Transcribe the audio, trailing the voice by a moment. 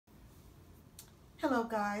Hello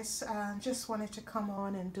guys, just wanted to come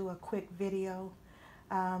on and do a quick video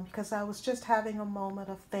because I was just having a moment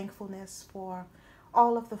of thankfulness for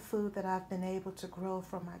all of the food that I've been able to grow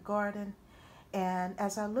from my garden. And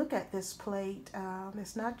as I look at this plate,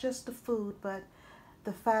 it's not just the food, but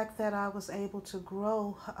the fact that I was able to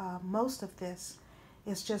grow most of this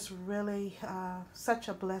is just really such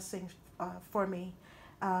a blessing for me.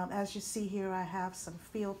 As you see here, I have some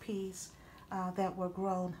field peas that were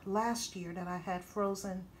grown last year that I had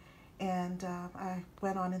frozen, and I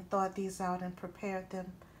went on and thawed these out and prepared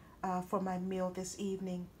them for my meal this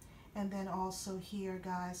evening. And then also here,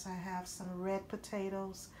 guys, I have some red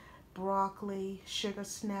potatoes, broccoli, sugar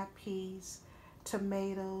snap peas,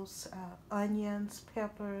 tomatoes, onions,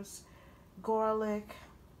 peppers, garlic,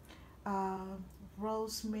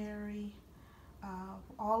 rosemary.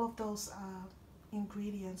 All of those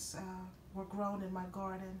ingredients were grown in my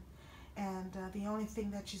garden. And the only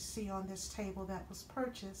thing that you see on this table that was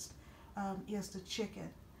purchased is the chicken.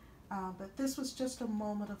 But this was just a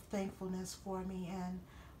moment of thankfulness for me, and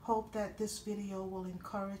hope that this video will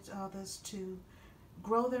encourage others to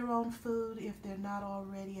grow their own food if they're not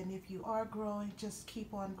already. And if you are growing, just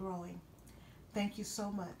keep on growing. Thank you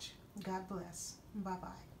so much. God bless.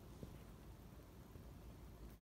 Bye-bye.